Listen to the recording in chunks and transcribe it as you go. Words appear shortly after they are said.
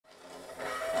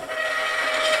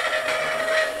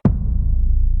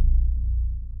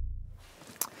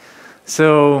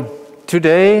So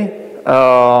today,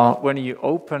 when you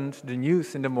opened the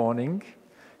news in the morning,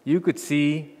 you could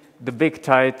see the big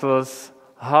titles,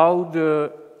 how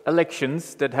the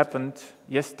elections that happened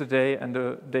yesterday and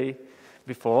the day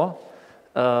before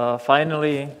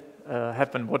finally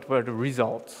happened. What were the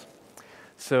results?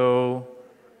 So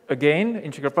again,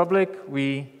 in Czech Republic,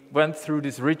 we went through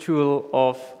this ritual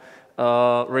of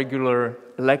regular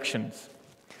elections.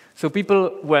 So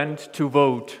people went to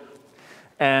vote.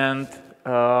 And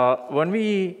when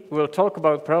we will talk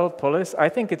about Parallel Polis, I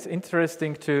think it's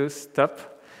interesting to stop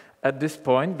at this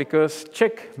point, because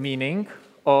Czech meaning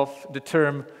of the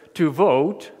term to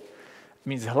vote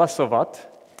means hlasovat,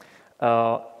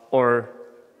 or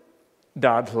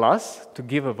dát hlas, to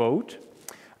give a vote,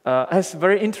 has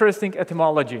very interesting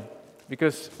etymology.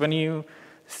 Because when you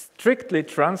strictly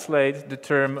translate the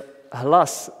term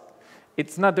hlas,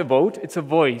 it's not a vote, it's a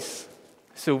voice.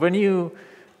 So when you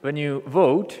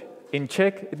vote in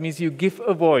Czech, it means you give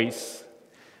a voice.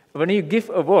 When you give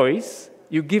a voice,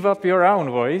 you give up your own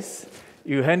voice,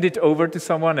 you hand it over to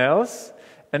someone else,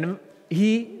 and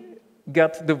he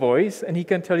got the voice, and he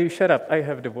can tell you, shut up, I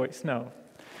have the voice now.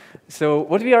 So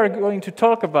what we are going to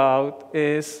talk about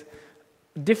is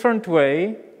different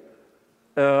way,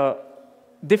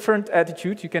 different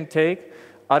attitude you can take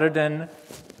other than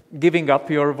giving up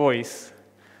your voice.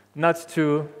 Not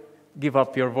to give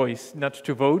up your voice, not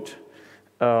to vote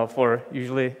for,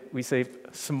 usually we say,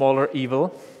 smaller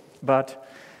evil, but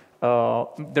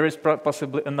there is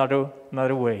possibly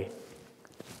another way.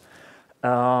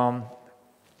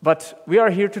 But we are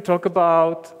here to talk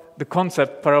about the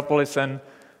concept Parallel Polis and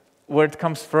where it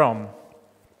comes from.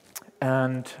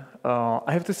 And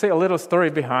I have to say a little story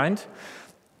behind.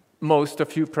 Most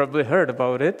of you probably heard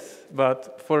about it,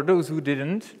 but for those who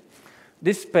didn't,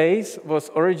 this space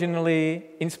was originally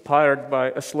inspired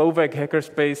by a Slovak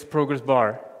hackerspace, Progress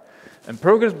Bar. And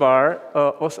Progress Bar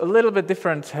was a little bit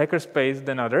different hackerspace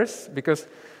than others, because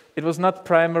it was not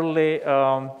primarily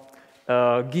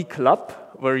a geek lab,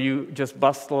 where you just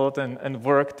bustled and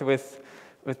worked with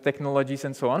technologies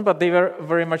and so on, but they were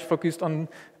very much focused on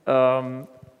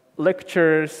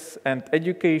lectures and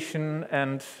education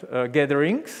and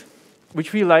gatherings,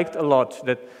 which we liked a lot,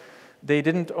 that they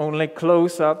didn't only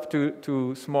close up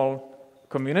to small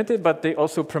community, but they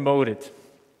also promoted.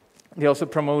 They also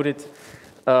promoted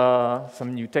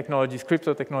some new technologies,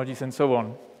 crypto technologies, and so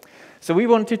on. So we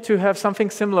wanted to have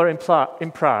something similar in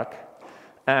Prague.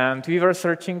 And we were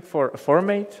searching for a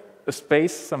format, a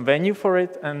space, some venue for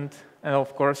it, and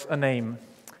of course, a name.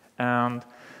 And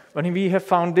when we have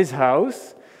found this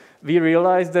house, we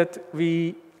realized that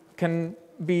we can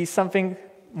be something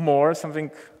more,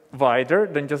 something wider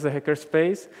than just a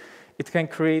hackerspace. It can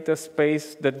create a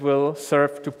space that will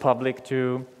serve to public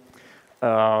to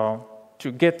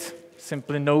get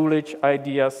simply knowledge,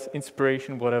 ideas,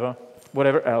 inspiration,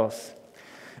 whatever else.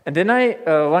 And then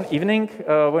one evening,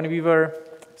 when we were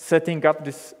setting up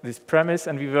this premise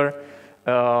and we were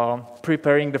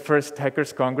preparing the first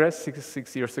Hackers Congress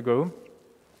six years ago,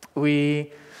 I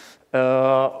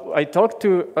talked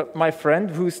to my friend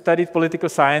who studied political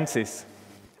sciences.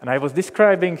 And I was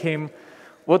describing him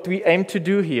what we aim to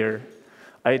do here.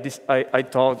 I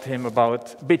taught him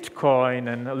about Bitcoin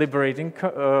and liberating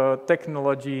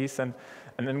technologies and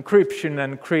encryption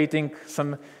and creating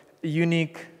some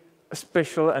unique,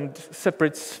 special and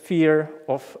separate sphere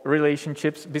of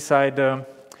relationships beside the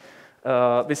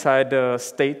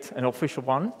state, an official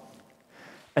one.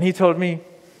 And he told me,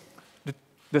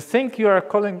 the thing you're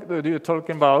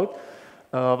talking about,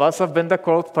 Václav Benda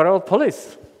called Parallel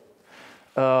Polis.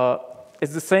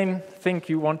 It's the same thing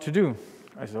you want to do.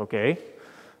 I said, okay,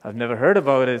 I've never heard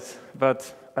about it,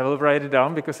 but I will write it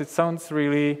down because it sounds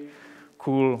really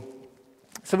cool.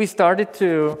 So we started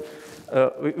to,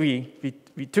 we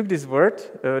took this word,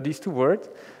 these two words,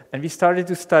 and we started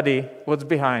to study what's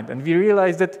behind. And we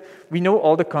realized that we know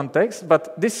all the context,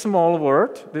 but this small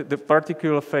word, the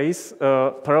particular phrase,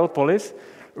 Parallel Polis,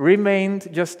 remained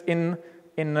just in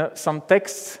some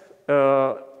texts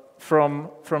from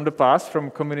the past,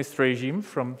 from communist regime,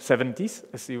 from 70s,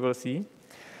 as you will see.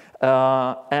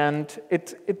 And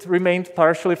it remained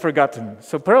partially forgotten.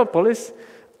 So Parallel Polis,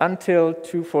 until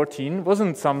 2014,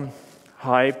 wasn't some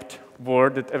hyped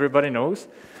word that everybody knows,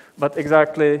 but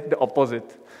exactly the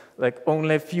opposite. Like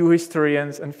only a few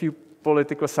historians and few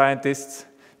political scientists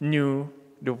knew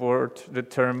the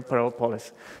term Parallel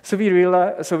Polis. So we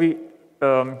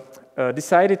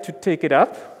decided to take it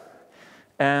up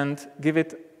and give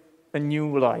it a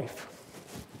new life.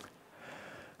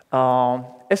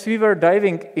 As we were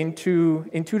diving into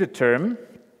the term,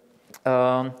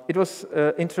 it was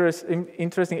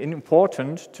interesting and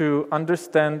important to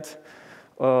understand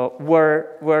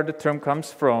where the term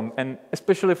comes from. And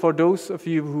especially for those of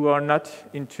you who are not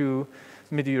into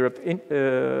Mid-Europe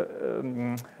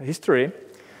history,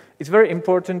 it's very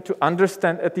important to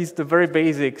understand at least the very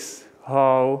basics,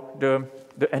 how the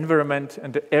environment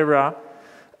and the era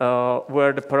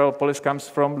where the Parallel Polis comes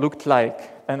from looked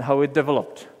like and how it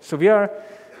developed. So we are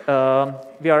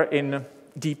in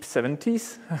deep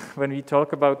 70s when we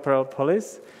talk about Parallel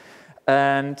Polis,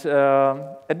 and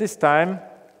at this time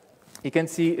you can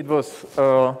see it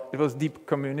was deep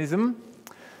communism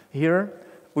here,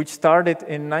 which started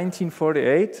in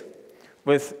 1948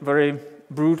 with very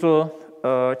brutal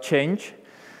change,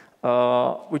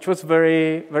 which was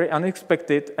very, very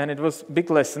unexpected, and it was a big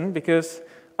lesson because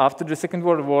after the Second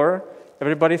World War,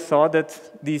 everybody thought that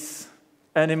these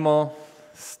animal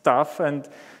stuff and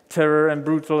terror and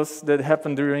brutals that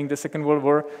happened during the Second World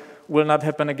War will not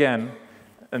happen again.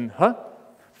 And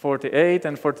 48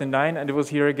 and 49, and it was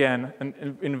here again,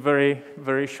 and in a very,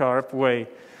 very sharp way.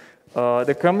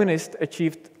 The communists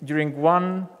achieved during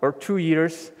 1 or 2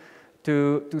 years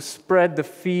to spread the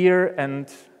fear and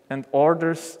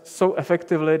orders so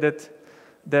effectively that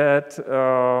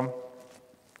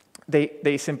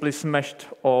they simply smashed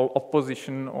all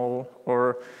opposition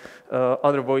or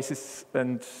other voices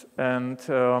and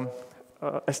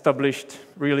established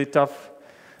really tough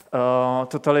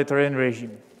totalitarian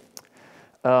regime.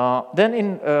 Then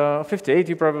in 58,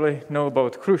 you probably know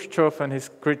about Khrushchev and his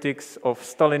critics of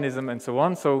Stalinism and so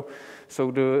on. So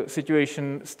the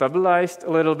situation stabilized a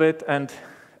little bit, and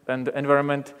the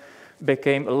environment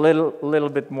became a little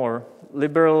bit more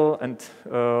liberal and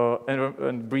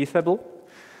breathable.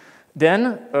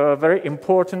 Then a very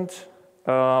important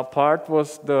part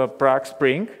was the Prague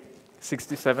Spring,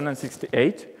 67 and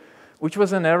 68, which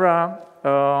was an era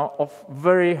of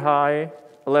very high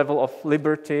level of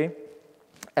liberty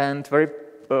and very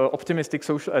optimistic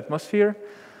social atmosphere,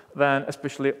 when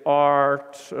especially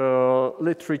art,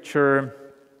 literature,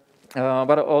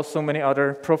 but also many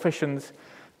other professions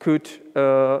could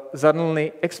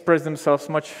suddenly express themselves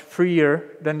much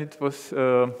freer than it was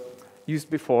used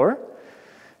before.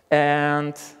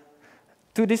 And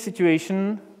to this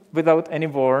situation, without any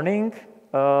warning,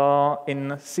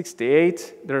 in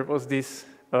 68, there was this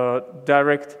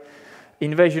direct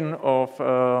invasion of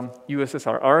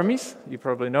USSR armies, you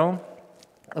probably know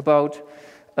about,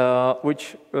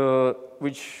 which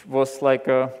was like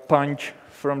a punch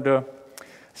from the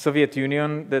Soviet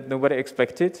Union that nobody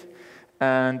expected.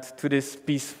 And to this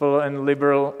peaceful and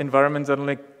liberal environment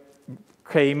suddenly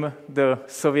came the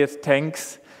Soviet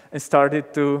tanks and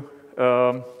started to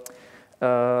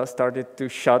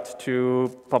shut to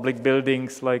public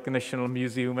buildings like National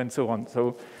Museum and so on.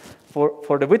 So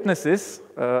for the witnesses,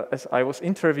 as I was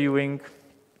interviewing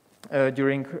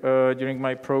during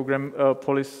my program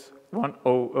Polis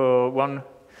 100,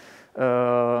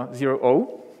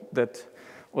 that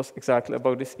was exactly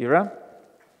about this era,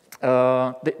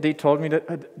 they told me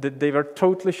that they were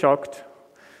totally shocked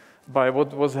by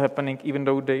what was happening, even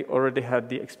though they already had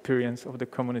the experience of the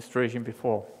communist regime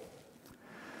before.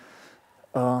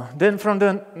 Then from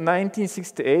the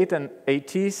 1968 and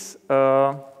 80s,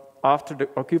 after the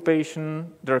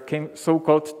occupation, there came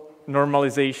so-called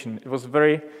normalization. It was a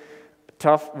very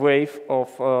tough wave of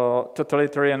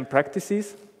totalitarian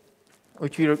practices,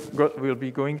 which we'll be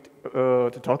going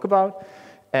to talk about.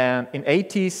 And in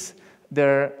 80s,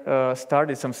 there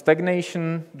started some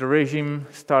stagnation. The regime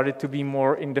started to be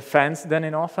more in defense than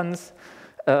in offense,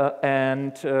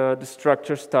 and the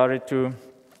structure started to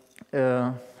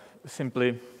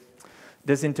simply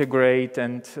disintegrate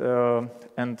and so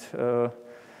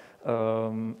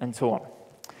on.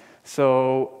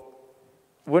 So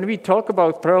when we talk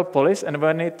about Parallel Polis and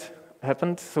when it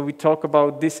happened, so we talk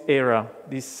about this era,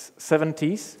 these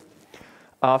 70s,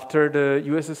 after the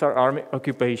USSR army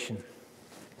occupation.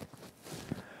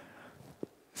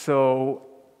 So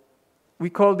we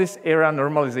call this era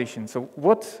normalization. So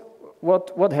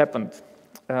what happened?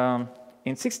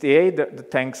 In 68, the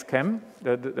tanks came,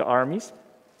 the armies,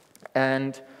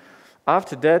 and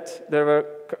after that, there were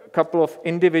a couple of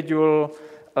individual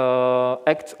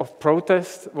acts of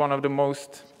protest. One of the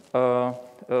most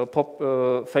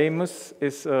famous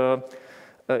is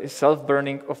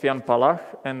self-burning of Jan Palach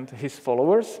and his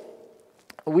followers,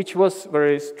 which was a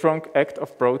very strong act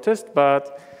of protest,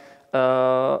 but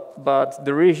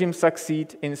the regime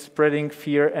succeeded in spreading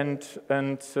fear and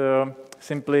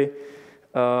simply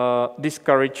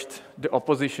discouraged the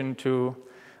opposition to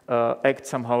act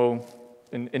somehow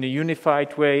in a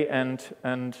unified way and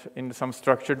in some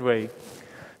structured way.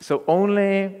 So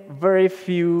only very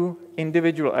few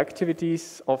individual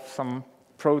activities of some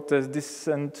protest,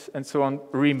 dissent, and so on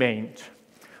remained.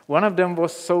 One of them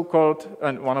was so-called,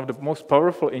 and one of the most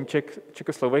powerful in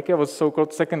Czechoslovakia was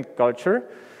so-called second culture,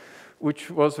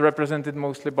 which was represented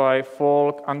mostly by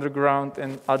folk, underground,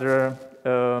 and other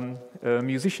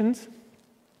musicians.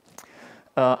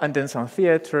 And then some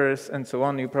theaters and so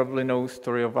on. You probably know the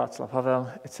story of Václav Havel,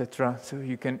 etc. So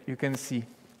you can see.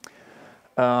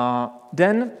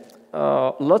 Then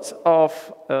lots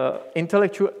of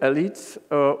intellectual elites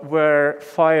were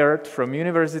fired from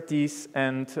universities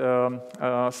and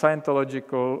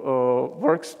Scientological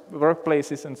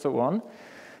workplaces and so on,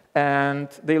 and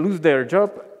they lost their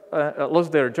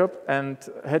job and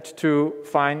had to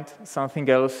find something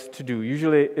else to do.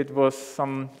 Usually it was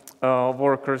some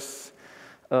workers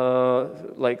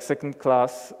like second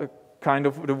class kind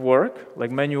of the work,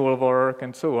 like manual work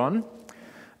and so on.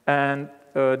 And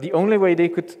the only way they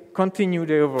could continue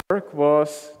their work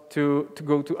was to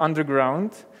go to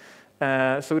underground.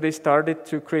 So they started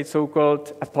to create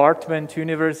so-called apartment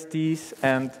universities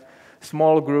and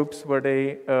small groups where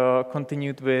they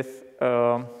continued with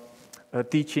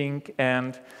teaching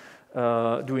and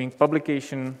doing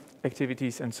publication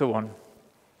activities and so on.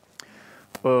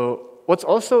 What's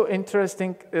also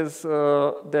interesting is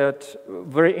that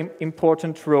very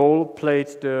important role played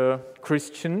the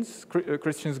Christians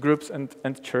groups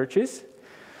and churches,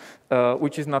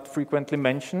 which is not frequently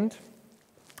mentioned.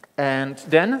 And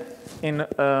then in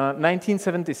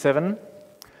 1977,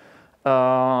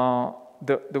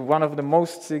 one of the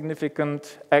most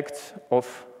significant acts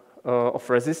of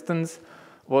resistance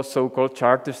was so-called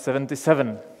Charter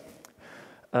 77,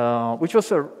 which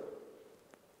was a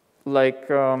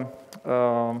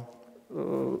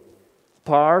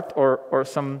part or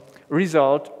some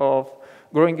result of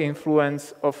growing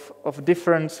influence of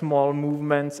different small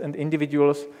movements and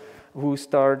individuals who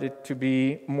started to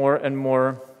be more and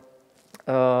more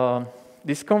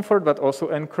discomfort, but also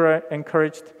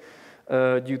encouraged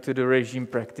due to the regime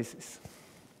practices.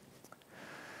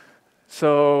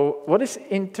 So what is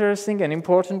interesting and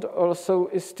important also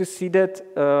is to see that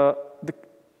the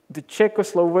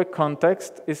Czechoslovak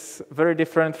context is very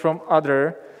different from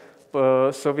other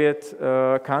Soviet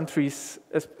countries,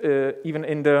 even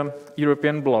in the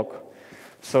European bloc.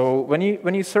 So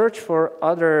when you search for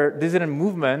other dissident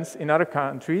movements in other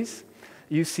countries,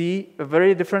 you see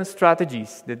very different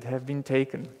strategies that have been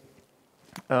taken.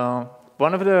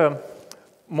 One of the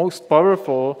most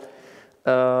powerful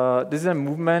dissident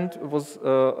movement was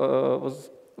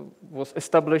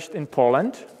established in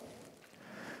Poland,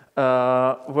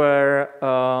 where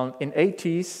in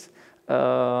 80s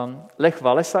Lech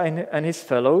Walesa and his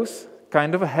fellows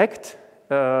kind of hacked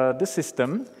the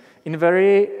system in a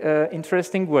very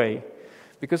interesting way,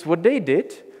 because what they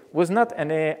did was not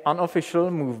any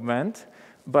unofficial movement,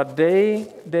 but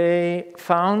they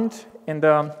found in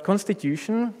the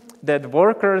constitution that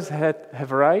workers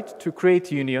have a right to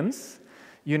create unions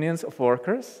of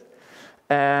workers,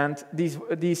 and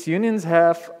these unions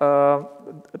have a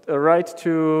right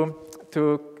to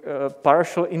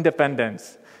partial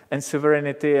independence and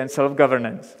sovereignty and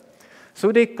self-governance.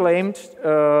 So they claimed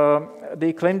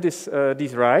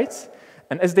these rights,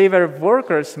 and as they were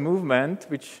workers' movement,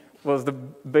 which was the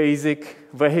basic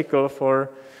vehicle for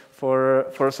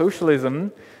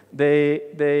socialism,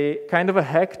 they kind of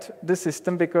hacked the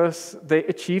system because they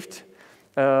achieved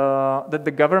that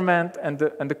the government and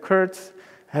the Kurds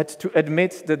had to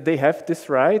admit that they have this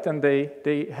right and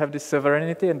they have this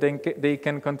sovereignty and they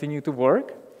can continue to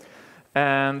work.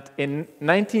 And in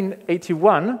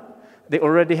 1981, they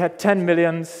already had 10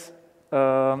 million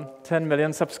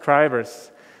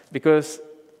subscribers, because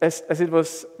as it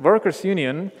was workers'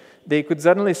 union, they could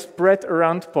suddenly spread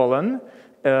around Poland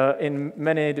in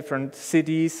many different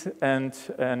cities and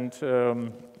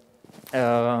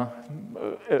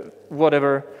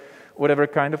whatever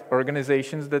kind of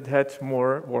organizations that had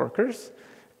more workers,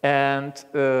 and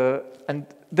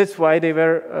that's why they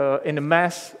were in a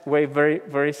mass way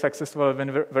very successful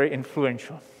and very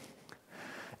influential.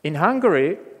 In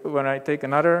Hungary, when I take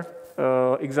another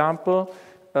example,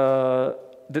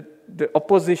 the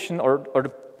opposition or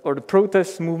the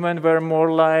protest movement were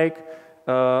more like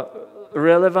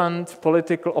relevant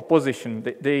political opposition.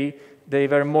 They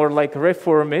were more like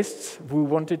reformists who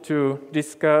wanted to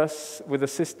discuss with the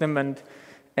system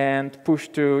and push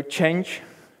to change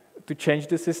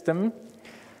the system.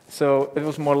 So it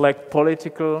was more like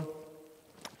political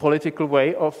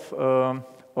way of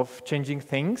changing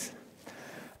things.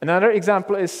 Another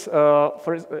example is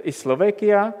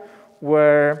Slovakia,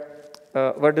 where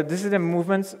the dissident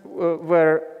movements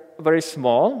were very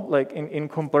small, like in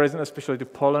comparison, especially to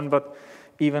Poland, but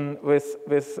even with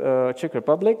Czech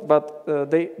Republic. But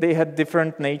they had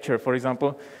different nature. For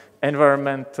example,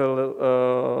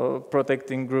 environmental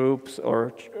protecting groups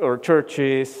or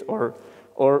churches or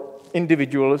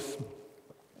individuals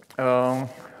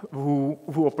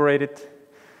who operated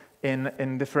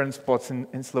in different spots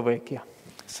in Slovakia.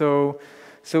 So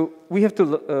we have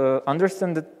to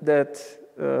understand that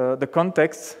the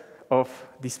context of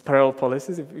these parallel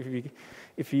policies,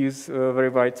 if we use a very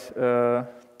wide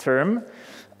term,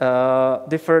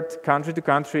 differed country to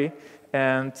country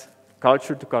and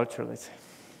culture to culture, let's say.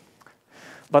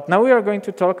 But now we are going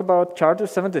to talk about Charter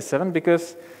 77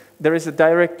 because there is a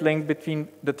direct link between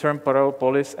the term Parallel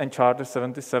Polis and Charter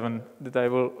 77 that I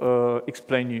will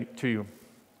explain to you.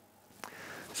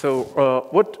 So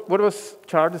what was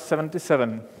Charter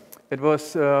 77? It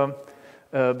was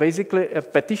basically a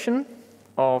petition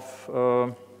of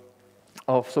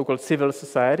so-called civil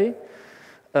society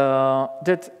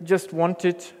that just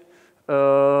wanted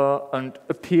and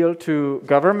appeal to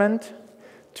government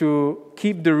to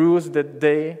keep the rules that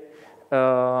they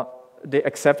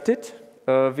accepted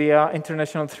via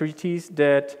international treaties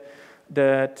that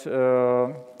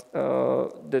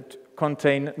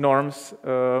contain norms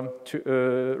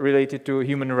related to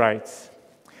human rights.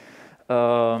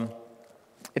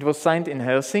 It was signed in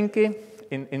Helsinki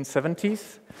in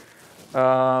 70s,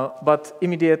 but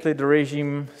immediately the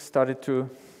regime started to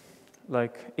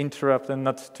interrupt and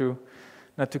not to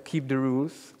keep the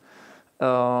rules.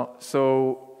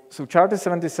 So Charter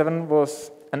 77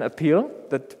 was an appeal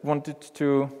that wanted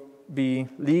to be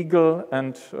legal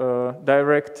and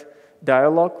direct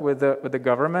dialogue with the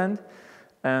government,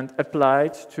 and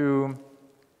appealed to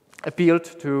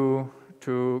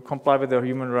comply with the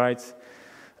human rights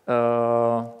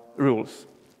rules.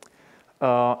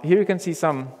 Here you can see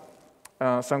some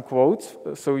quotes.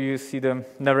 So you see the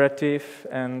narrative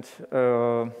and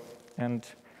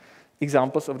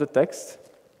examples of the text.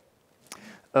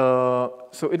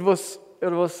 So it was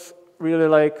really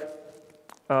like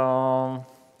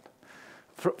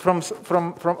from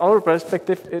our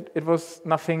perspective, it was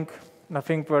nothing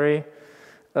very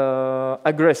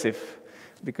aggressive,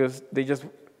 because they just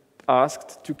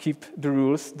asked to keep the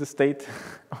rules the state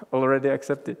already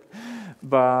accepted.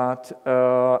 But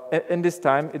in this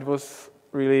time, it was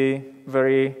really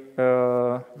very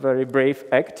brave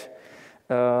act,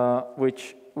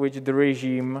 which the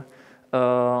regime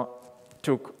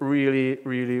took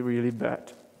really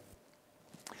bad.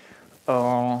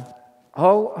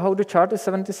 How the Charter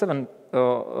 77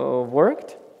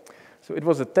 worked? So it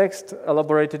was a text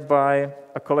elaborated by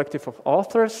a collective of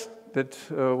authors that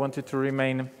wanted to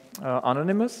remain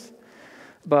anonymous,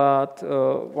 but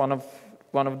one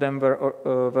of them were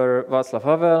Václav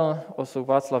Havel, also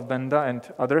Václav Benda, and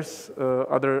others,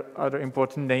 other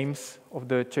important names of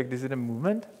the Czech dissident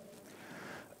movement.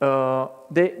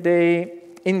 They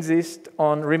insist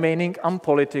on remaining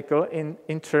unpolitical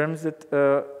in terms that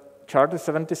Charter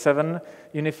 77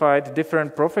 unified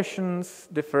different professions,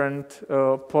 different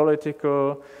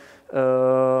political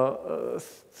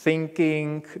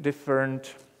thinking,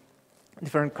 different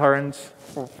currents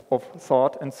of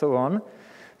thought, and so on.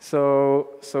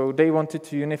 So they wanted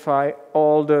to unify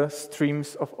all the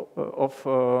streams of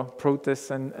protests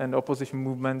and opposition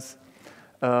movements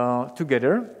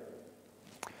together.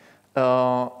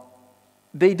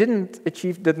 They didn't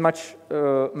achieve that much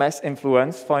mass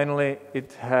influence. Finally,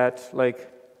 it had like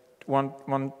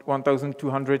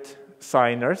 1,200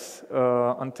 signers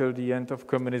until the end of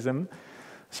communism.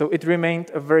 So it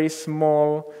remained a very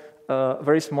small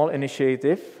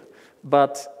initiative.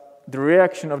 But the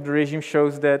reaction of the regime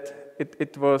shows that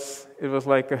it was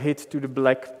like a hit to the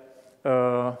black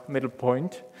middle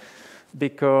point,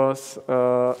 because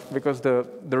the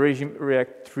regime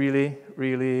reacted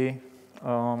really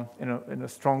in a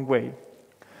strong way.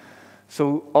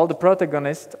 So all the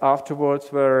protagonists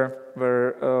afterwards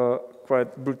were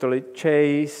quite brutally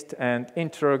chased and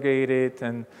interrogated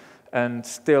and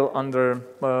still under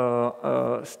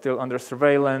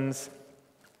surveillance,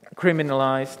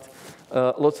 criminalized.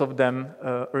 Lots of them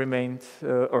remained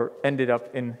or ended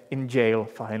up in jail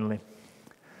finally.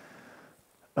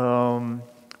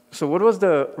 So what was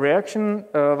the reaction?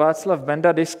 Václav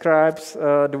Benda describes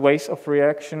the ways of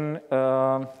reaction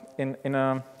in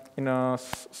a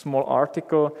small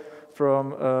article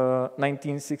from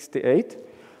 1968,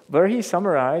 where he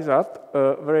summarized up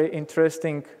a very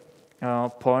interesting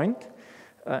point,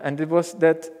 and it was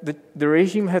that the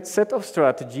regime had set of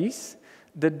strategies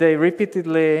that they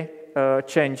repeatedly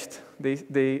changed.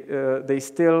 They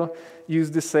still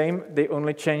use the same, they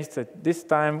only changed it. This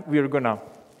time we're gonna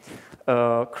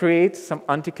create some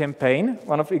anti-campaign.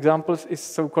 One of the examples is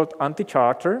so-called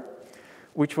anti-charter,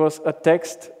 which was a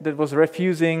text that was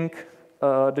refusing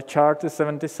the Charter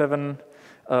 77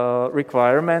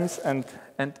 requirements and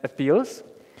appeals.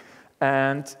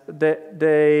 And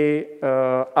they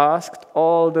asked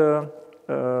all the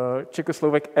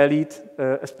Czechoslovak elite,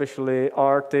 especially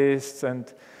artists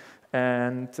and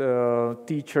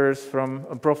teachers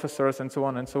from professors and so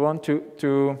on,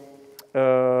 to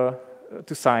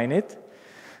sign it.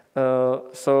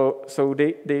 So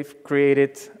they've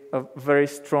created a very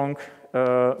strong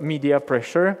media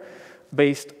pressure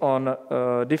based on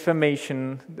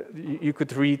defamation. You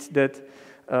could read that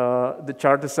the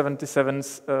Charter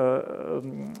 77's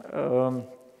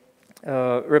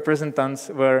representatives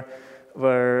were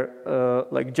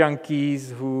like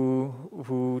junkies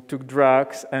who took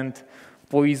drugs and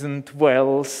poisoned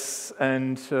wells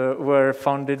and were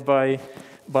funded by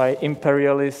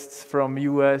imperialists from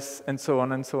US and so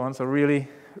on and so on. So really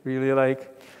like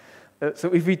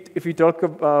so if we talk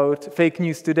about fake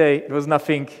news today, it was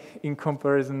nothing in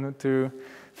comparison to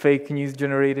fake news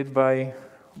generated by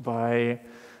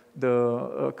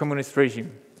the communist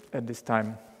regime at this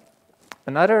time.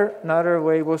 Another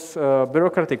way was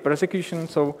bureaucratic persecution.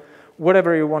 So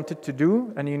whatever you wanted to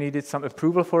do and you needed some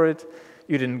approval for it,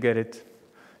 you didn't get it.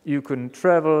 You couldn't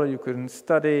travel, you couldn't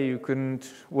study, you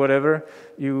couldn't whatever.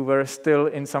 You were still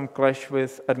in some clash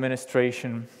with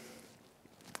administration.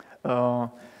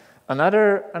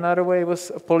 Another way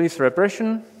was police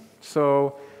repression.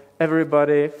 So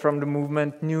everybody from the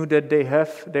movement knew that they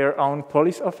have their own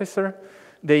police officer.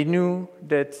 They knew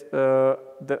that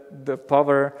the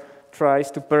power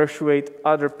tries to persuade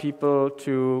other people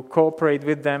to cooperate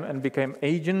with them and become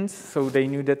agents. So they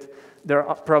knew that there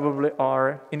probably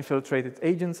are infiltrated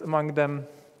agents among them,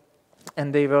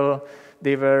 and they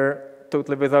were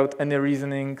totally without any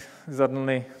reasoning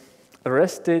suddenly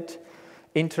arrested,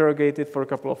 interrogated for a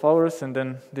couple of hours, and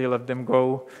then they let them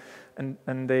go.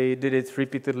 And they did it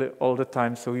repeatedly all the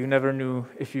time, so you never knew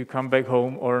if you come back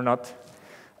home or not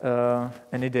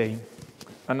any day.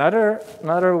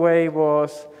 Another way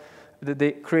was that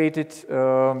they created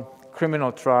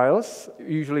criminal trials,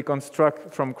 usually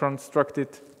from constructed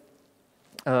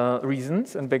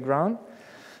reasons and background,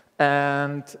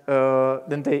 and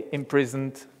then they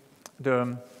imprisoned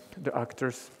the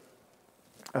actors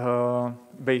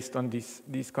based on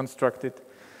these constructed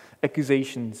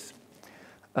accusations.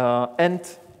 And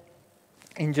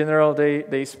in general,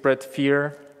 they spread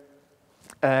fear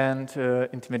and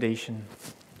intimidation.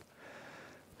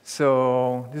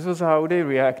 So this was how they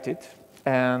reacted.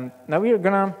 And now we are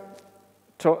gonna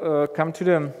come to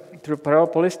the Parallel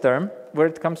Polis term, where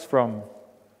it comes from.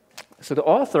 So the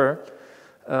author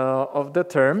of the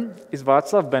term is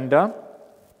Václav Benda,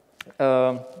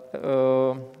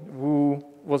 who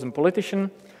was a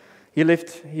politician. He lived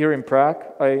here in Prague.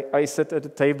 I sat at the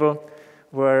table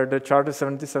where the Charter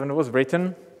 77 was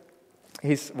written.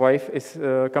 His wife,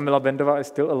 Kamila Bendová, is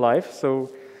still alive, so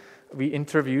we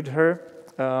interviewed her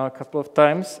a couple of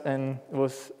times, and it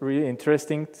was really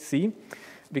interesting to see,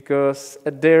 because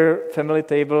at their family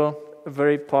table, a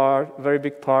very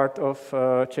big part of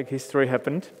Czech history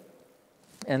happened,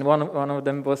 and one of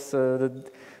them was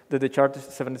the Charter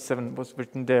 77 was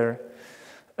written there.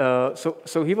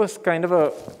 So he was kind of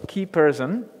a key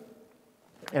person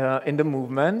in the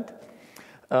movement.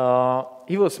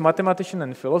 He was a mathematician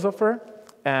and philosopher,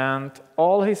 and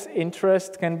all his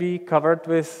interests can be covered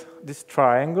with this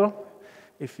triangle,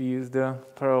 if you use the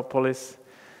Parallel Polis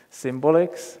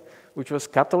symbolics, which was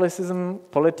Catholicism,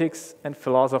 politics, and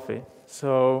philosophy.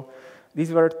 So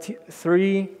these were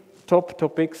three top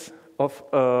topics of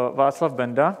Václav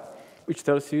Benda, which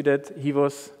tells you that he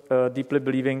was a deeply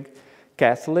believing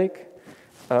Catholic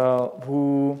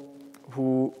who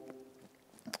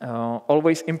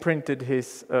always imprinted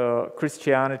his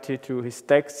Christianity to his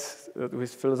texts, to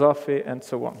his philosophy, and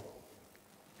so on.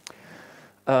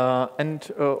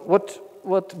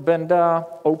 What Benda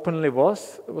openly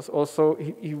was also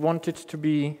he wanted to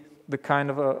be the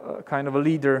kind of a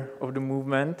leader of the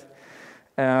movement.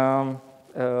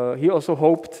 He also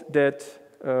hoped that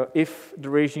if the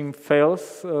regime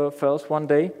fails one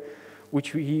day, which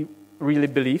he really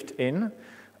believed in,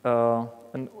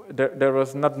 and there were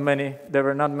not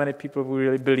many people who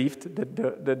really believed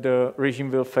that the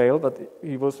regime will fail, but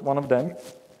he was one of them,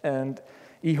 and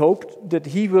he hoped that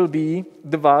he will be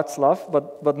the Václav,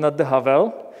 but not the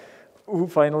Havel, who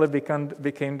finally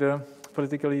became the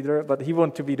political leader. But he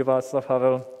wanted to be the Václav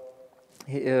Havel,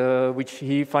 which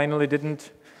he finally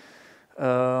didn't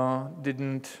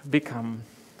become.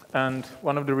 And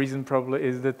one of the reasons probably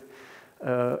is that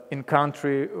in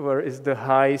country where is the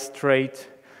highest rate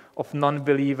of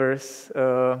non-believers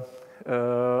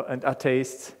and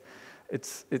atheists,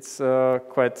 it's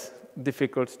quite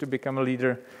difficult to become a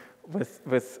leader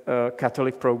with a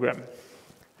Catholic program.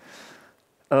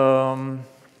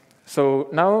 So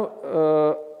now,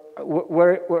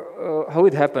 how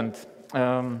it happened?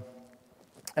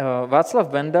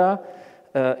 Václav Benda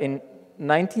in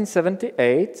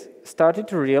 1978 started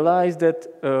to realize that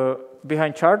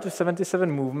behind Charter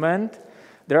 77 movement,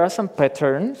 there are some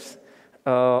patterns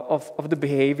of the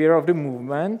behavior of the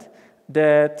movement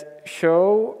that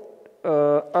show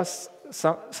us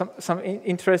some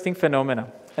interesting phenomena.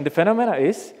 And the phenomena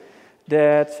is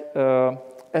that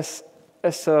as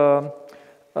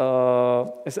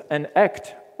an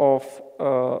act of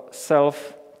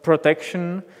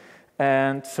self-protection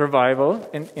and survival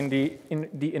in the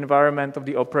environment of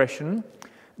the oppression,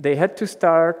 they had to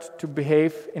start to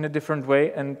behave in a different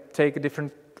way and take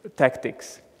different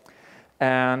tactics.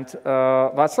 And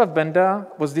Václav Benda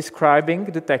was describing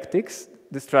the tactics,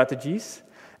 the strategies,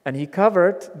 and he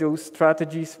covered those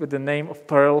strategies with the name of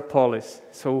Parallel Polis.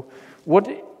 So what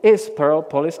is Parallel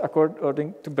Polis,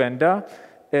 according to Benda,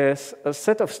 is a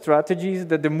set of strategies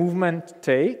that the movement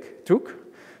took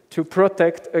to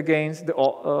protect against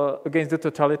the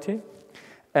totality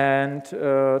and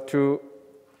to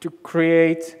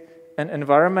create an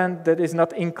environment that is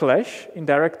not in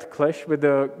direct clash with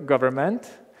the government,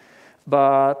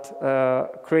 but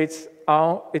creates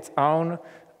its own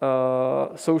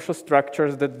social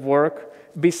structures that work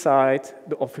beside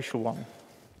the official one.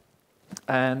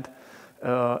 And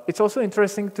it's also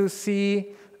interesting to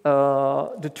see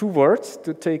the two words,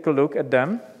 to take a look at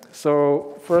them.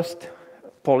 So first,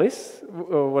 polis,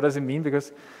 what does it mean?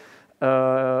 Because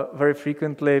very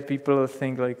frequently people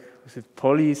think like, is it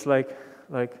police, like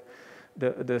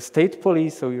the state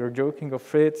police, so you're joking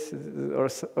of it,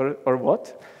 or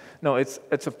what? No, it's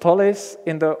a polis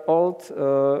in the old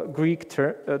Greek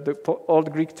term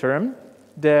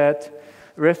that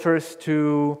refers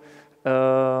to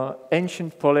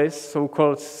ancient polis,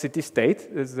 so-called city-state.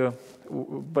 Is the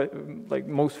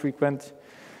most frequent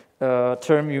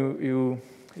term you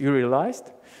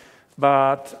realized,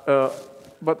 but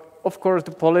of course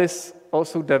the polis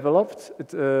also developed.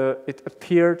 It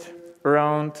appeared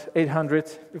around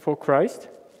 800 before Christ.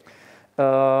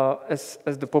 As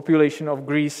the population of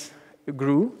Greece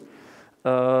grew,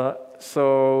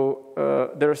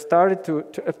 so there started to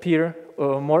appear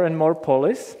more and more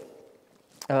polis,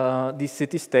 these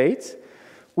city-states,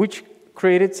 which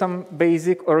created some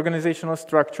basic organizational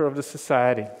structure of the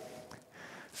society.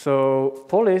 So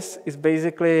polis is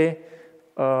basically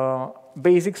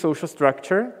basic social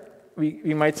structure.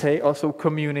 We might say also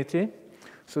community.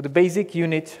 So the basic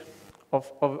unit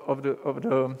of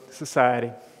the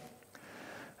society.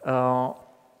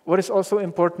 What is also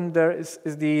important there is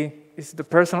the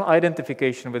personal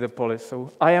identification with the polis.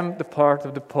 So I am the part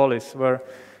of the polis, where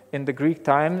in the Greek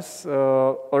times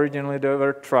originally there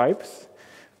were tribes,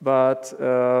 but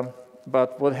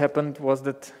what happened was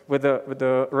that with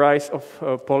the rise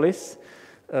of polis,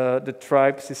 the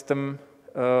tribe system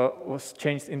was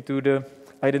changed into the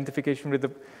identification with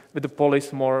the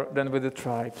polis more than with the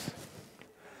tribes.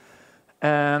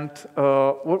 And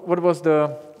what was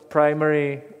the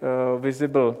primary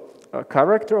visible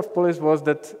character of polis was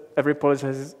that every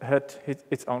polis had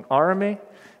its own army,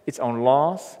 its own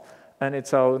laws, and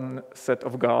its own set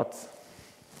of gods.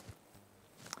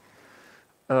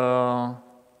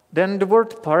 Then the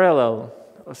word parallel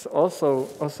is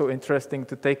also interesting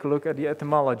to take a look at the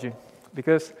etymology,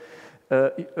 because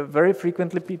very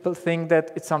frequently people think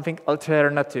that it's something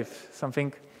alternative,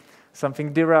 something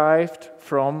derived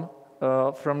from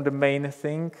the main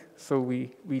thing. So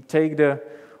we take the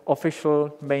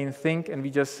official main thing and we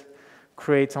just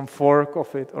create some fork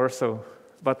of it or so.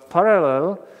 But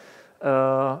parallel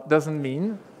doesn't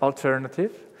mean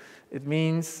alternative. It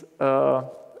means,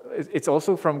 it's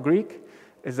also from Greek.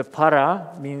 Is a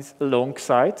para means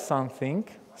alongside something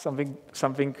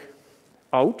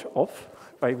out of,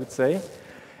 I would say.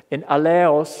 And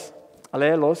aleos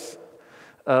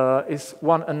is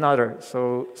one another.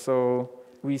 So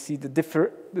we see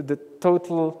the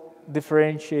total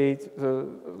differentiate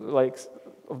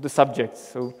of the subjects.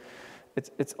 So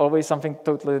it's always something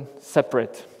totally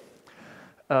separate.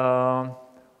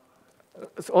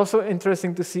 It's also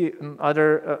interesting to see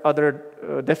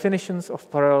other definitions of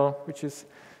parallel, which is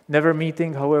never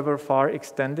meeting, however far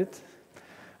extended,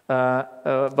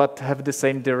 but have the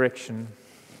same direction.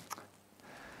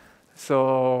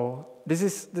 So this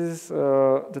is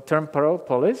the term Parallel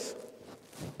Polis.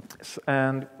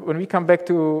 And when we come back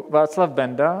to Václav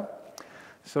Benda,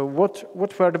 so what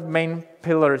were the main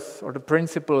pillars or the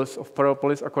principles of Parallel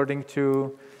Polis according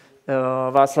to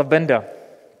Václav Benda?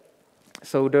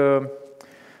 So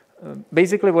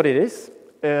basically what it is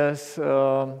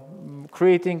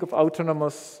creating of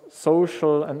autonomous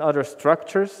social and other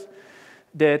structures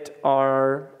that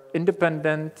are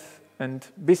independent and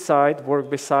work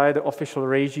beside the official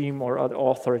regime or other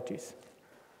authorities.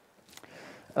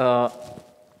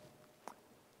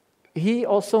 He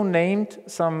also named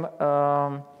some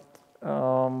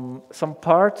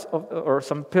parts of, or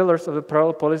some pillars of the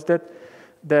Parallel Polis that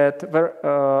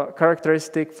were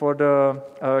characteristic for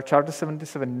the Charter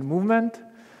 77 movement.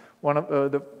 One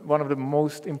of the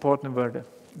most important were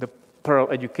the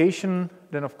parallel education,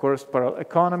 then of course parallel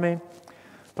economy,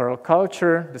 parallel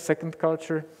culture, the second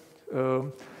culture.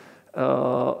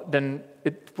 Then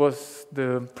it was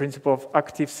the principle of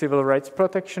active civil rights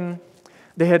protection.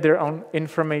 They had their own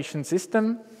information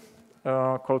system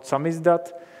called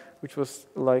samizdat, which was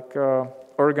like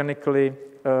organically,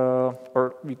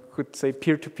 or we could say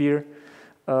peer-to-peer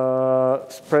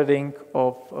spreading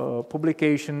of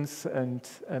publications and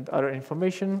other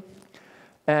information.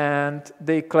 And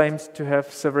they claimed to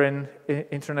have sovereign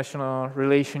international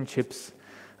relationships,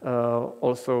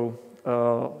 also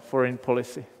foreign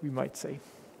policy, we might say.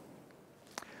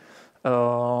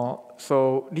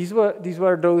 So these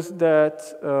were those that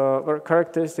were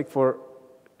characteristic for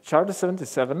Charter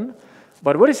 77.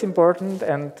 But what is important,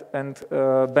 and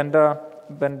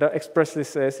Benda expressly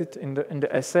says it in the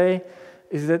essay,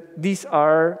 is that these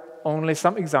are only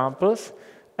some examples,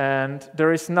 and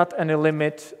there is not any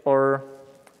limit or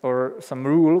some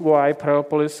rule why Parallel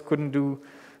Polis couldn't do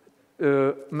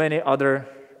many other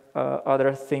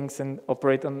things and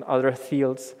operate on other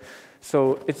fields.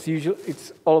 So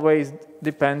it's always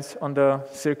depends on the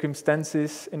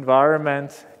circumstances,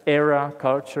 environment, era,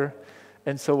 culture,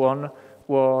 and so on.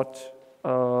 What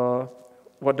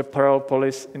the Parallel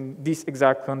Polis in this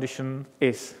exact condition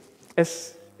is.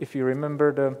 As if you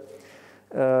remember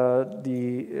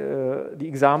the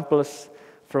examples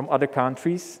from other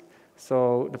countries,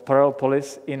 so the Parallel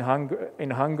Polis in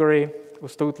Hungary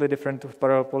was totally different to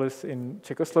Parallel Polis in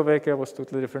Czechoslovakia, was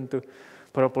totally different to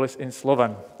Parallel Polis in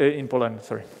Poland.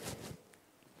 Sorry.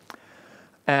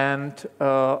 And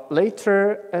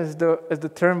later, as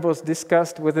the term was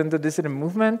discussed within the dissident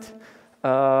movement,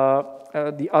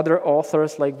 the other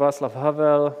authors like Václav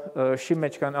Havel,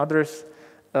 Šimečka, and others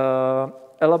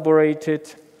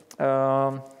elaborated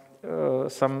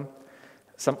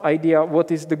some idea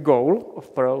what is the goal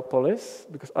of Parallel Polis,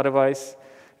 because otherwise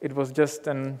it was just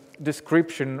a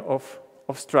description of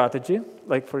strategy,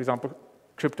 like for example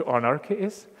crypto-anarchy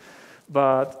is.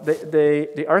 But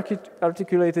they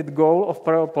articulated the goal of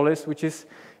Parallel Polis, which is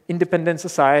independent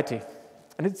society.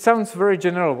 And it sounds very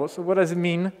general, so what does it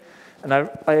mean? And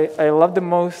I love the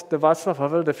most the Václav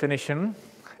Havel definition,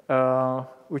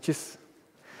 which is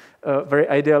very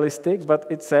idealistic,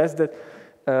 but it says that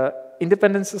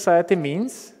independent society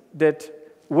means that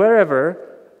wherever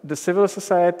the civil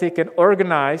society can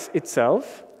organize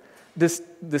itself,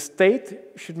 the state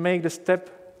should make the step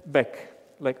back.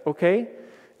 Like, okay,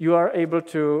 you are able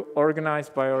to organize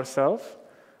by yourself.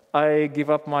 I give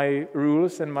up my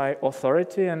rules and my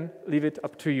authority and leave it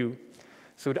up to you.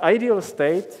 So the ideal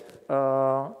state,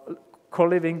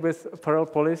 co-living with Parallel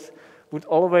Polis, would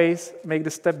always make the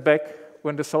step back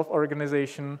when the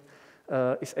self-organization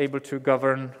is able to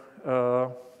govern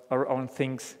our own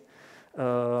things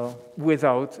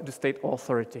without the state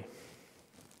authority.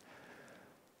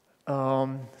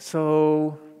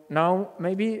 So now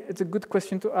maybe it's a good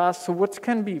question to ask, so what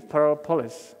can be Parallel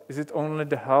Polis? Is it only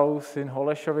the house in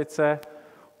Holešovice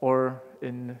or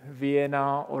in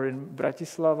Vienna or in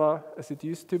Bratislava as it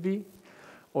used to be?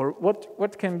 Or what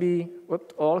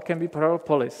all can be Parallel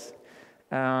Polis?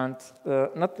 And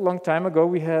not a long time ago,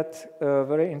 we had a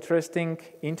very interesting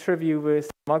interview with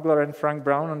Maglar and Frank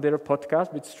Brown on their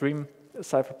podcast with Stream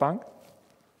Cypherpunk.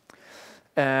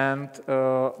 And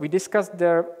we discussed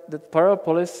there that Parallel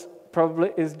Polis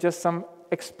probably is just some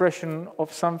expression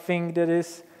of something that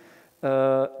is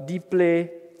deeply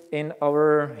in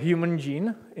our human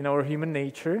gene, in our human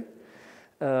nature,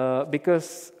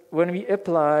 because when we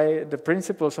apply the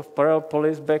principles of Parallel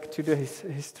Polis back to the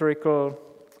historical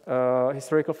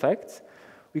facts,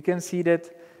 we can see that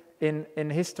in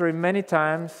history many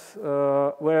times,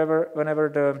 whenever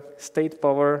the state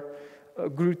power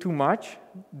grew too much,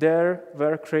 there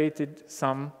were created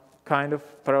some kind of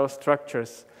parallel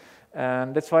structures.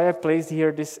 And that's why I placed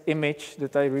here this image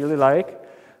that I really like.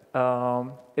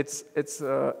 It's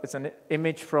an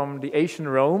image from the ancient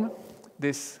Rome.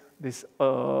 This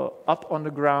up on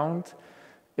the ground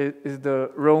is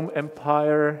the Rome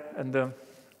Empire and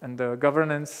the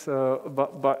governance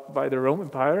by the Rome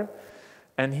Empire.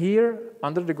 And here,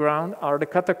 under the ground, are the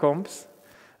catacombs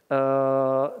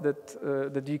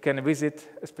that you can visit,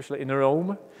 especially in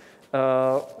Rome,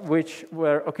 which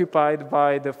were occupied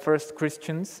by the first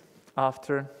Christians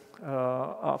after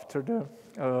after the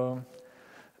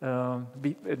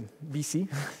BC,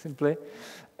 simply.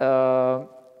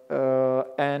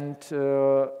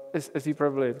 As you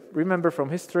probably remember from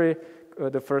history,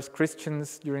 the first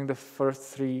Christians during the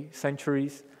first 3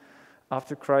 centuries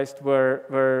after Christ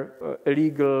were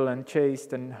illegal and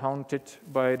chased and haunted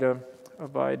by the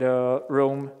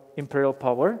Rome imperial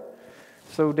power.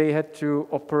 So they had to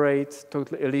operate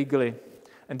totally illegally.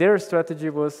 And their strategy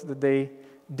was that they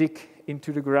dig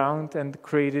into the ground and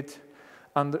created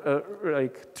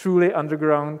like truly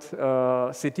underground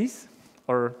cities,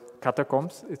 or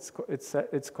catacombs,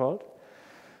 it's called.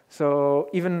 So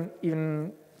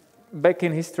even back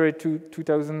in history,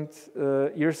 2,000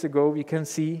 years ago, we can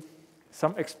see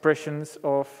some expressions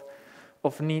of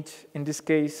need, in this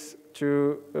case,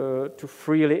 to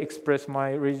freely express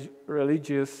my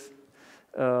religious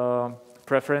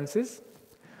preferences.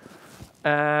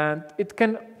 And it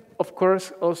can, of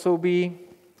course, also be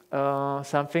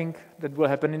something that will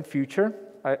happen in future.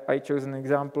 I chose an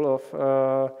example of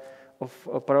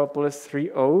Parallel Polis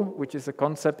 3.0, which is a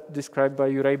concept described by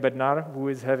Bednar, who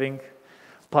is having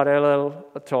parallel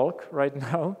talk right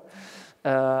now.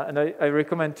 And I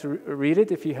recommend to read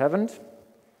it if you haven't.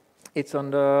 It's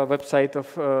on the website of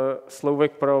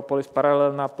Slovak Parallel Polis,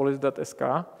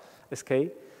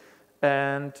 paralelnapolis.sk.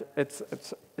 And it's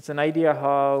an idea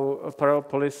how a Parallel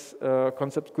Polis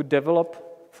concept could develop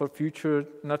for future,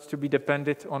 not to be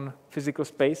dependent on physical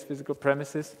space, physical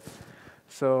premises.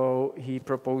 So he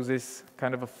proposes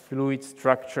kind of a fluid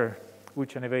structure,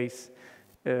 which anyway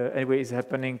is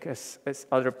happening as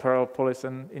other Parallel Polis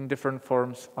and in different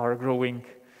forms are growing,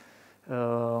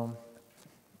 not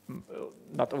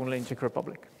only in Czech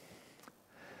Republic.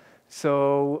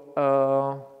 So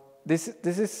this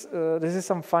is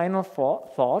some final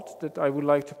thought that I would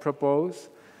like to propose,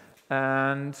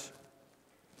 and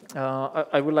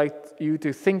I would like you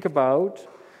to think about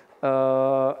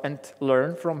and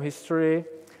learn from history,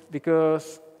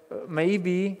 because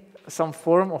maybe some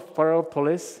form of Parallel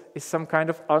Polis is some kind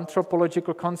of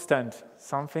anthropological constant,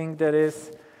 something that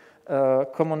is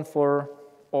common for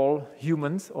all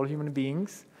humans, all human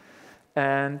beings.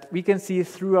 And we can see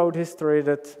throughout history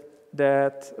that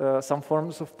some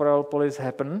forms of Parallel Polis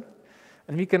happen,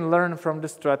 and we can learn from the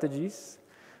strategies.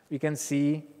 We can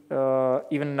see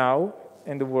even now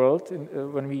in the world,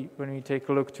 when we take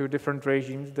a look to different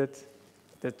regimes, that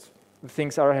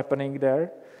things are happening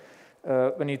there.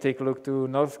 When you take a look to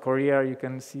North Korea, you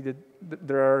can see that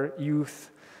there are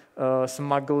youth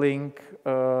smuggling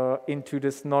into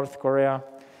this North Korea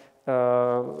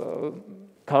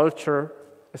culture,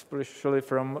 especially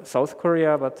from South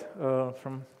Korea, but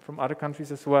from other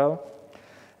countries as well.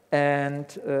 And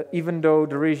even though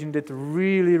the regime did a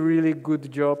really, really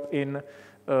good job in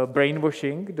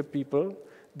brainwashing the people,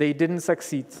 they didn't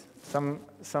succeed.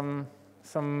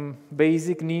 Some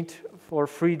basic need for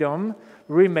freedom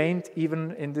remained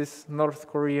even in this North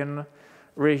Korean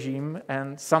regime,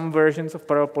 and some versions of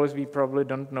Parallel Polis we probably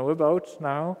don't know about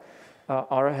now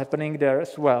are happening there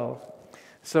as well.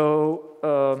 So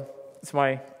it's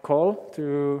my call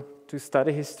to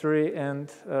study history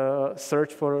and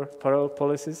search for Parallel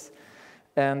Policies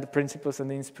and the principles and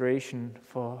the inspiration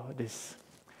for this.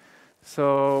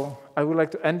 So I would like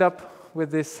to end up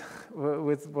with this,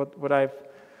 with what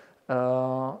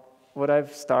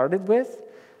I've started with,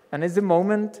 and it's the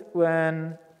moment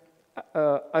when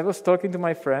I was talking to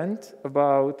my friend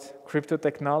about crypto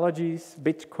technologies,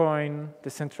 Bitcoin,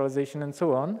 decentralization, and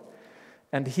so on,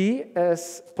 and he,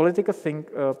 as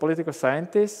political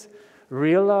scientist,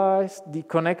 realized the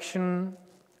connection,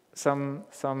 some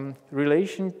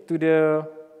relation to the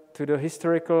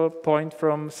historical point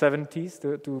from 70s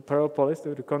to Parallel Polis,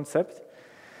 to the concept,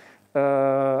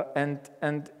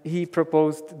 and he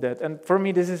proposed that. And for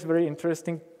me, this is a very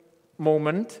interesting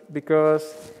moment,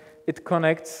 because it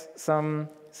connects some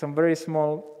very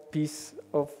small piece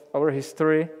of our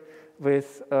history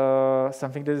with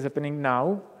something that is happening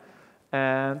now,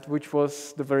 and which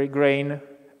was the very grain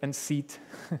and seed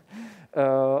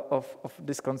of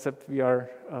this concept we are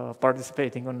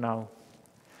participating on now.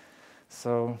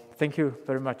 So thank you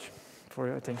very much for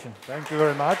your attention. Thank you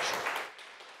very much.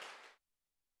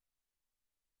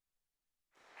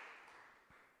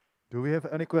 Do we have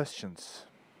any questions?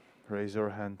 Raise your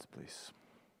hand, please.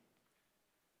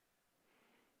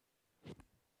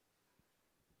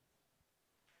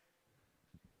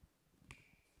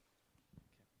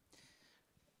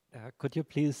 Could you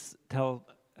please tell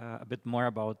a bit more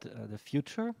about the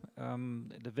future,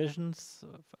 the visions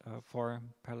for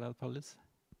Parallel Polis?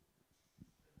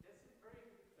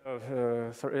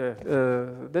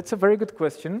 That's a very good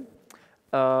question.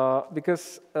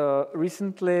 because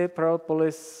recently Parallel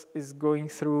Polis is going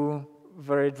through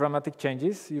very dramatic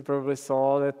changes. You probably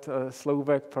saw that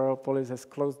Slovak Parallel Polis has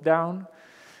closed down.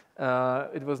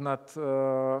 It was not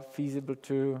feasible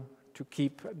to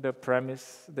keep the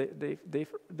premise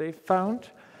they found.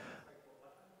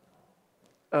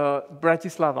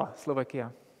 Bratislava,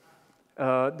 Slovakia.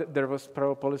 There was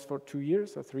Parallel Polis for 2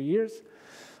 years or 3 years.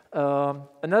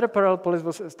 Another Parallel Polis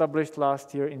was established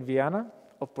last year in Vienna,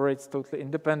 operates totally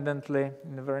independently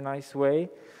in a very nice way.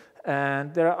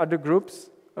 And there are other groups,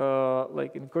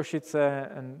 like in Košice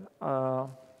and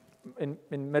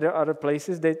in many other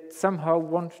places, that somehow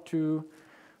want to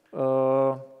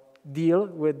deal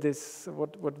with this,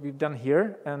 what we've done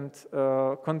here, and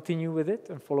continue with it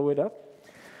and follow it up.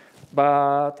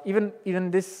 But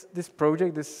even this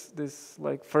project, this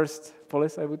like first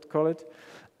polis, I would call it,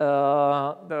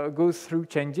 goes through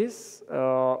changes,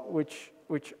 which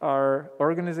are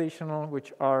organizational,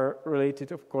 which are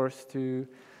related, of course, to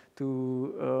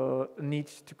need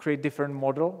to create different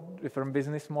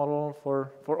business model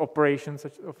for operations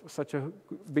of such a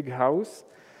big house.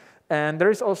 And there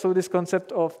is also this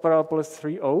concept of Parallel Polis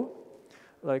 3.0,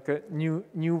 like a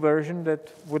new version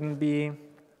that wouldn't be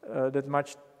that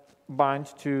much bind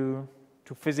to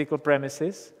physical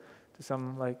premises, to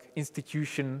some like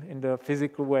institution in the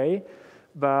physical way,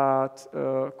 but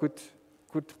could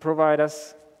provide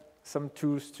us some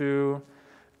tools to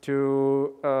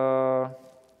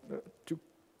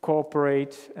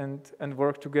cooperate and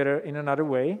work together in another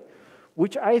way,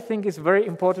 which I think is very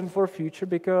important for future,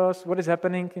 because what is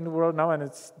happening in the world now, and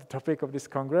it's the topic of this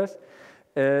Congress,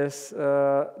 is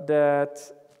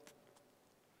that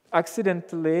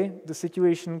accidentally the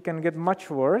situation can get much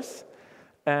worse,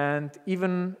 and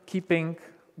even keeping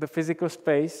the physical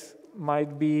space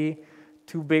might be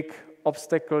too big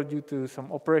obstacle due to some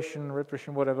oppression,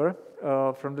 repression, whatever,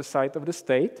 from the side of the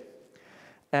state.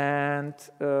 And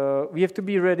we have to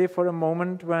be ready for a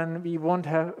moment when we won't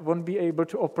be able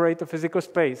to operate a physical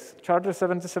space. Charter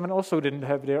 77 also didn't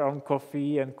have their own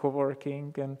coffee and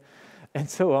co-working and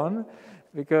so on,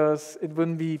 because it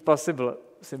wouldn't be possible,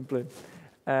 simply.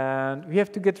 And we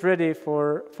have to get ready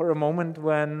for a moment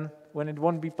when it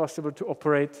won't be possible to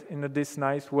operate in this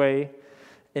nice way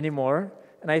anymore.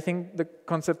 And I think the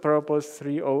concept Parallel Polis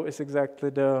 3.0 is exactly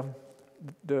the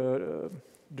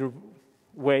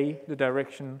way, the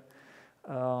direction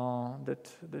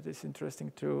that is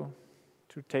interesting to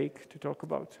talk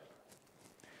about.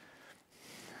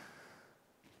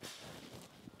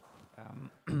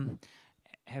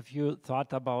 Have you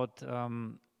thought about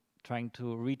trying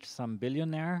to reach some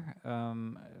billionaire,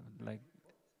 like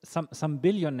some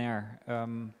billionaire?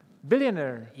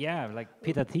 Billionaire? Yeah, like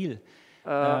Peter Thiel,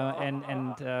 or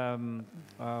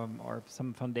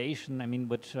some foundation. I mean,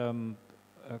 which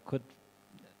could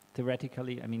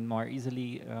theoretically, I mean, more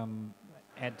easily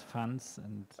add funds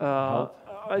and help.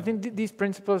 I think these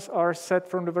principles are set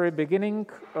from the very beginning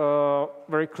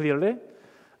very clearly.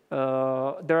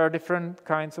 There are different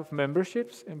kinds of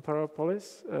memberships in Parallel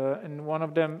Polis, and one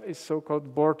of them is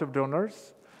so-called board of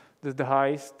donors. This is the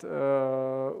highest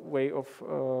way of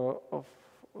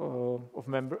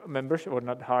membership, or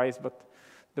not highest, but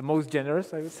the most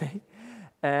generous, I would say.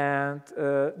 And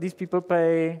these people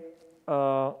pay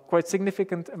quite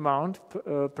significant amount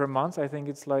per month. I think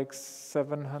it's like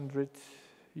 700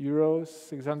 euros,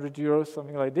 600 euros,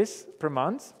 something like this per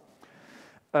month.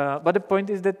 But the point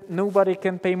is that nobody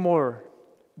can pay more.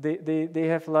 They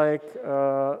have like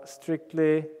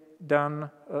strictly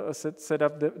done set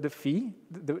up the fee,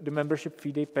 the membership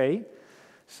fee they pay.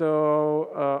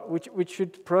 So which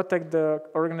should protect the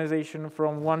organization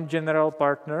from one general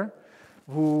partner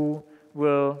who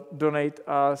will donate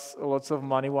us lots of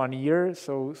money 1 year.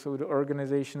 So the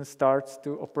organization starts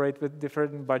to operate with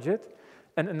different budget,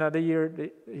 and another year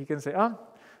he can say,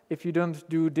 if you don't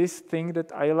do this thing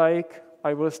that I like,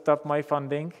 I will stop my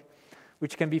funding,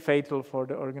 which can be fatal for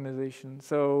the organization.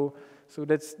 So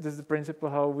that's the principle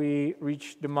how we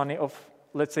reach the money of,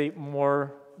 let's say,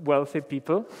 more wealthy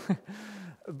people.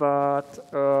 But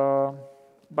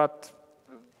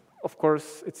of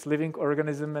course, it's living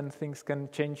organism and things can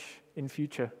change in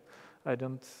future. I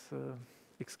don't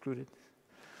exclude it.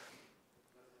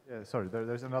 Yeah, sorry,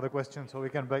 there's another question, so we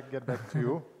can get back to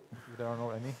you if there are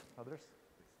not any others.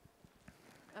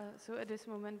 So at this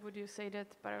moment, would you say that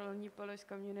Paralelní Polis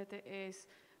community has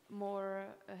more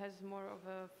of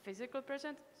a physical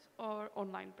presence or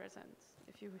online presence,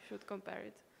 if you should compare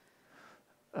it?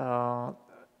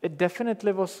 It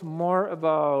definitely was more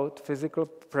about physical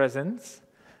presence,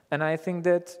 and I think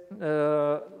that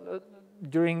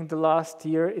during the last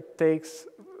year it takes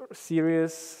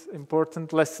serious,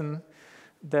 important lesson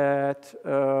that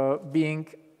being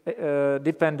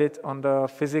dependent on the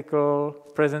physical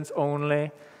presence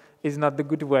only is not the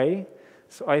good way.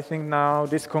 So I think now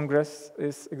this Congress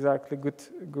is exactly good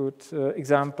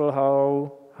example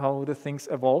how the things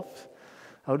evolve,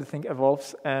 how the thing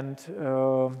evolves, and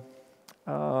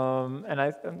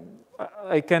I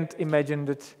can't imagine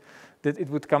that it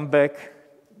would come back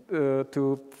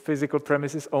to physical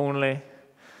premises only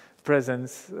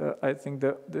presence. I think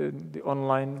the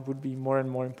online would be more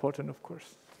and more important, of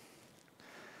course.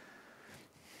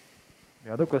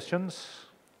 Any other questions?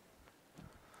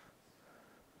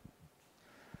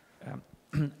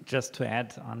 Just to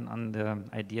add on the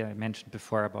idea I mentioned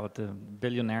before about the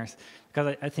billionaires,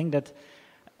 because I think that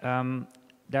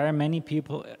there are many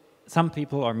people, some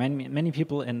people or many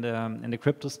people in the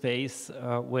crypto space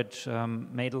which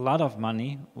made a lot of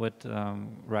money with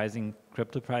rising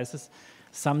crypto prices.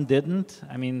 Some didn't.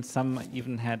 I mean, some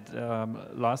even had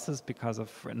losses because of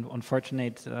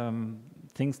unfortunate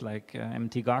things like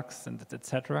MT-GOX and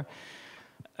etc.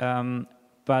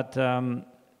 But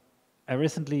I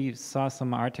recently saw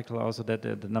some article also that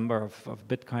the number of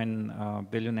Bitcoin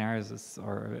billionaires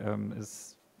or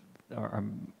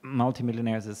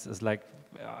multimillionaires is like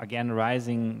again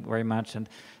rising very much, and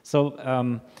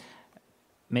so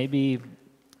maybe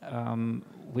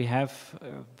we have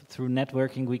through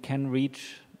networking we can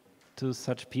reach to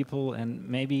such people, and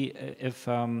maybe if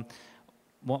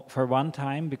for one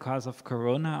time because of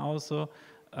Corona also.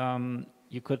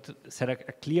 You could set a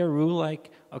clear rule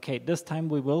like, okay, this time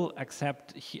we will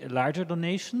accept larger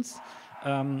donations,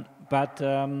 but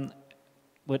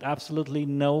with absolutely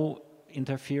no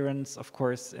interference, of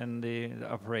course, in the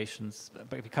operations.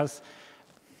 Because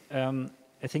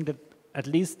I think that at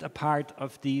least a part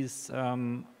of these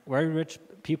very rich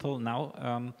people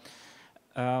now,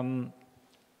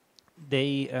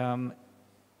 they,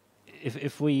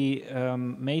 if we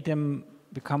made them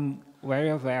become very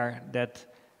aware that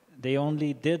they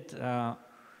only did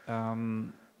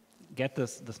get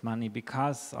this money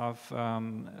because of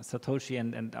Satoshi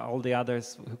and all the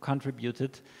others who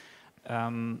contributed,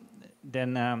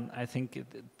 then I think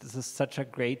this is such a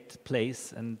great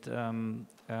place, and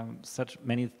such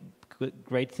many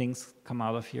great things come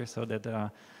out of here, so that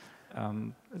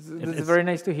it's very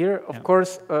nice to hear. Of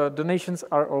course, donations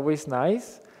are always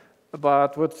nice.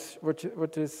 But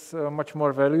what is much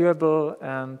more valuable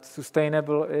and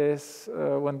sustainable is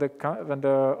when the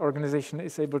organization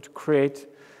is able to create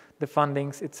the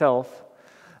fundings itself.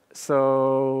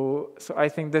 So I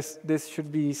think this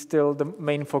should be still the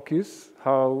main focus: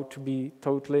 how to be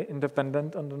totally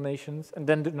independent on donations, and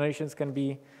then the donations can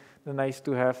be the nice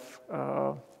to have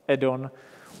add-on,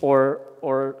 or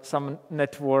some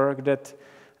network that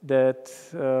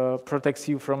protects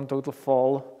you from total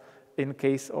fall. In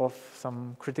case of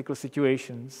some critical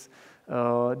situations,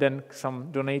 then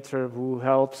some donator who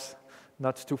helps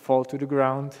not to fall to the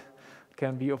ground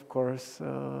can be, of course,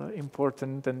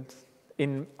 important. And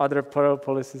in other parallel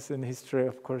policies in history,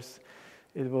 of course,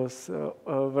 it was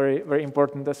very, very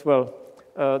important as well.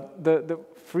 The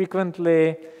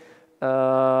frequently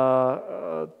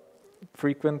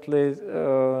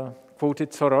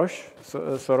quoted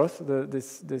Soros,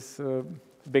 this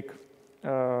big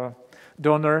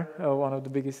donor, one of the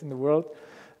biggest in the world,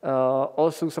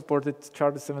 also supported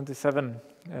Charter 77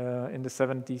 in the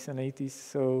 70s and 80s.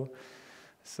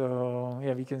 So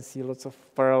yeah, we can see lots of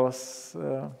parallels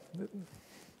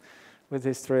with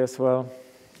history as well.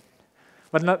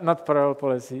 But not Parallel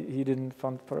Polis. He didn't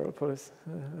fund Parallel Polis,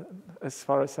 as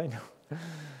far as I know.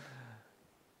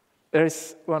 There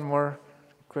is one more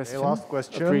question. Okay, last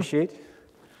question. Appreciate.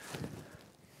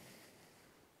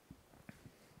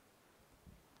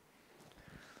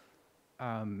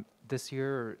 This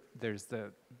year, there's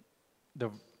the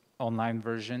online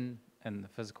version and the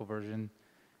physical version,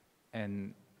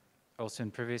 and also in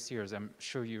previous years, I'm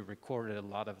sure you recorded a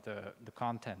lot of the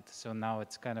content. So now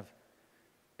it's kind of,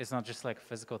 it's not just like a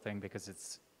physical thing, because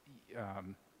it's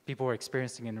people are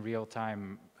experiencing in real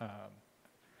time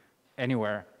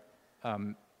anywhere.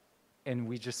 And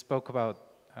we just spoke about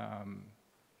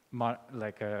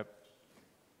like a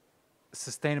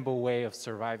sustainable way of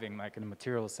surviving, like in a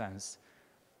material sense.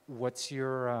 What's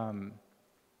your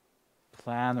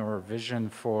plan or vision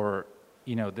for,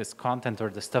 you know, this content or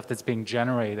the stuff that's being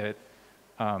generated?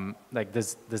 Like,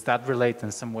 does that relate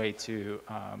in some way to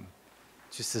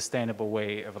sustainable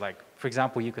way of, like, for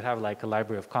example, you could have like a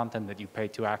library of content that you pay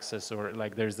to access, or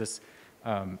like there's this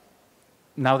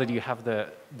now that you have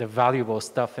the valuable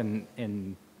stuff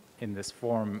in this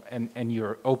form, and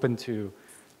you're open to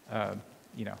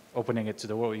you know, opening it to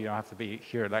the world, you don't have to be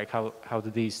here. Like, how do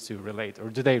these two relate, or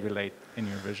do they relate in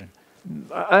your vision?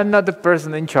 I'm not the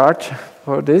person in charge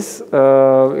for this,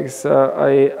 because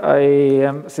I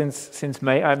am since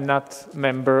May I'm not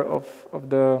member of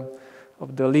the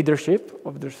leadership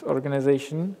of this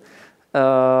organization,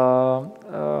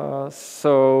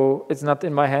 so it's not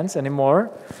in my hands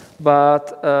anymore.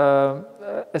 But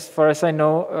as far as I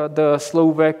know, the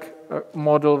Slovak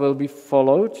model will be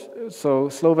followed. So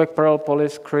Slovak Parallel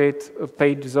Polis create a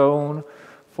paid zone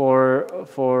for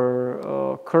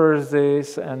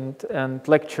courses and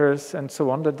lectures and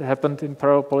so on that happened in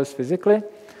Parallel Polis physically.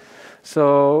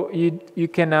 So you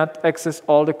cannot access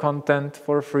all the content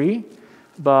for free,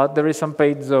 but there is some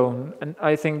paid zone, and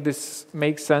I think this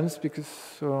makes sense because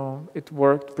it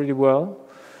worked pretty well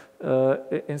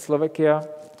in Slovakia.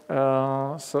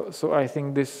 So I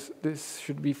think this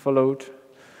should be followed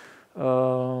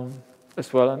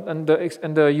as well, and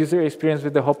the user experience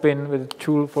with the hop-in with the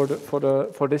tool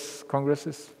for this congress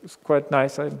is quite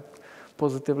nice. I'm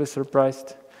positively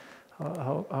surprised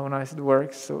how nice it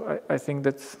works. So I think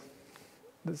that's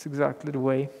exactly the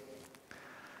way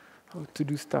how to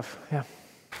do stuff. Yeah.